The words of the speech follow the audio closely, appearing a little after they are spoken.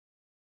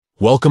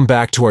Welcome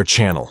back to our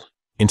channel.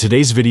 In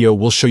today's video,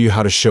 we'll show you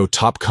how to show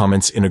top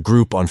comments in a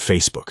group on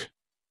Facebook.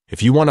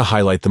 If you want to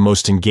highlight the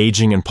most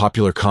engaging and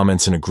popular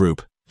comments in a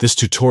group, this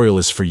tutorial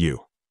is for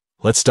you.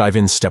 Let's dive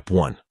in. Step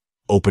 1.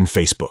 Open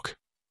Facebook.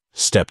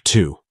 Step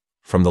 2.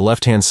 From the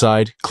left-hand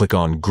side, click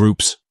on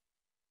Groups.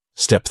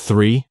 Step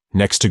 3.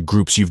 Next to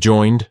groups you've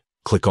joined,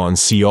 click on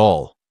See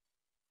All.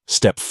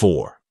 Step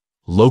 4.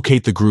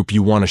 Locate the group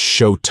you want to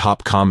show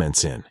top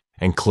comments in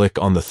and click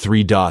on the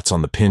 3 dots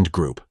on the pinned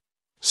group.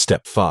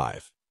 Step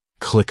 5.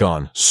 Click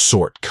on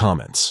Sort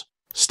Comments.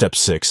 Step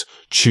 6.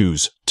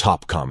 Choose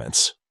Top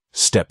Comments.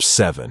 Step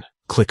 7.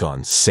 Click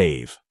on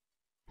Save.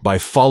 By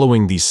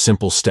following these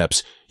simple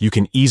steps, you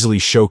can easily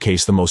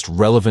showcase the most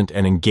relevant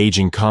and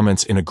engaging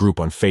comments in a group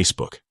on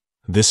Facebook.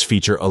 This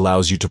feature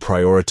allows you to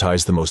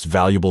prioritize the most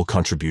valuable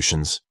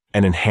contributions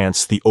and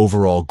enhance the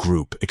overall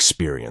group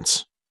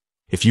experience.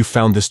 If you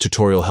found this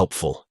tutorial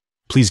helpful,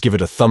 please give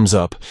it a thumbs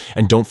up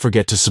and don't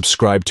forget to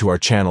subscribe to our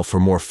channel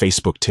for more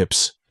Facebook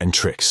tips and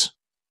tricks.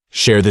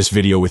 Share this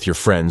video with your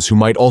friends who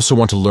might also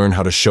want to learn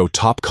how to show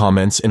top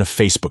comments in a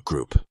Facebook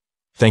group.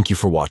 Thank you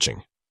for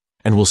watching,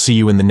 and we'll see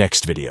you in the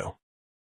next video.